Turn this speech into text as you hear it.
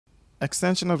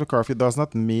Extension of the curfew does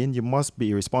not mean you must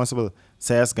be irresponsible,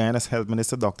 says Guyana's Health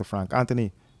Minister Dr. Frank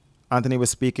Anthony. Anthony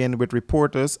was speaking with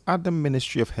reporters at the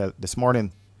Ministry of Health this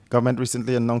morning. Government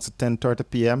recently announced a 10:30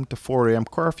 p.m. to 4 a.m.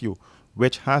 curfew,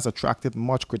 which has attracted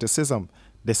much criticism,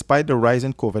 despite the rise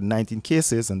in COVID-19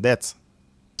 cases and deaths.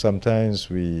 Sometimes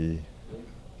we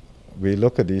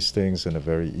look at these things in a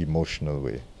very emotional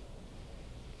way,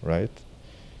 right?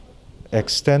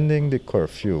 Extending the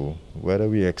curfew, whether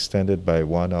we extend it by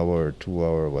 1 hour or 2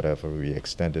 hour, whatever we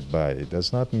extend it by, it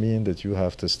does not mean that you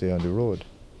have to stay on the road,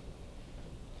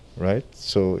 right?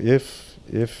 So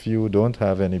if you don't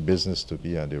have any business to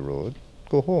be on the road,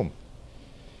 go home.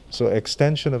 So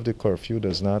extension of the curfew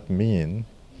does not mean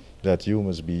that you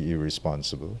must be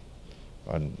irresponsible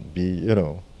and be,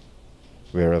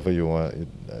 wherever you want.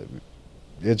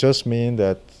 It just means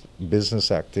that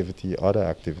business activity, other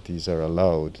activities are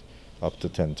allowed up to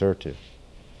 10:30,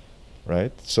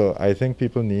 right? So I think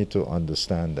people need to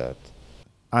understand that.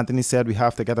 Anthony said we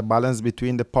have to get a balance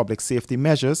between the public safety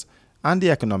measures and the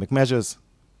economic measures.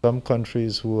 Some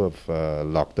countries who have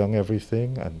locked down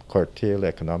everything and curtailed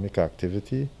economic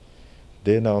activity,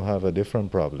 they now have a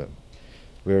different problem,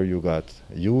 where you got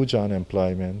huge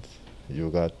unemployment, you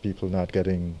got people not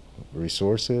getting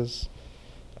resources,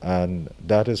 and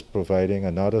that is providing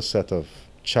another set of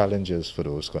challenges for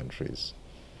those countries.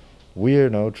 We are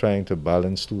now trying to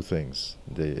balance two things,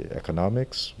 the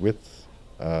economics with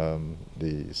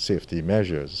the safety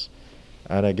measures.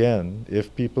 And again,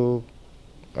 if people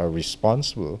are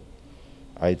responsible,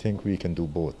 I think we can do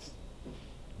both.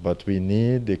 But we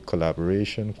need the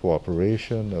collaboration,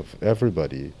 cooperation of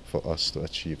everybody for us to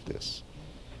achieve this.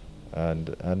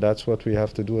 And that's what we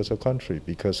have to do as a country,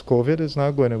 because COVID is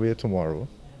not going away tomorrow.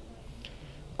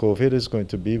 COVID is going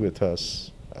to be with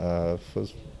us for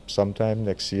sometime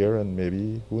next year, and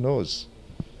maybe who knows.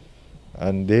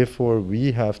 And therefore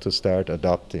we have to start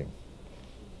adapting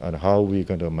on how we're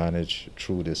going to manage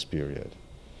through this period.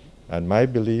 And my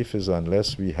belief is,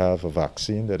 unless we have a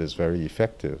vaccine that is very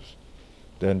effective,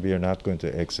 then we are not going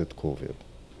to exit COVID,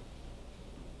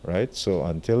 right? So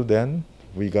until then,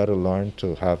 we got to learn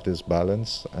to have this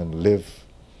balance and live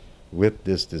with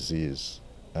this disease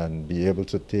and be able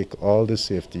to take all the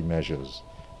safety measures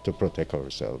to protect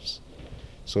ourselves.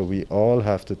 So we all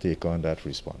have to take on that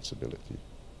responsibility.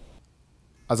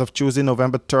 As of Tuesday,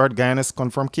 November 3rd, Guyana's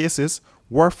confirmed cases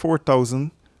were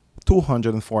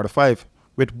 4,245,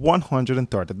 with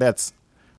 130 deaths.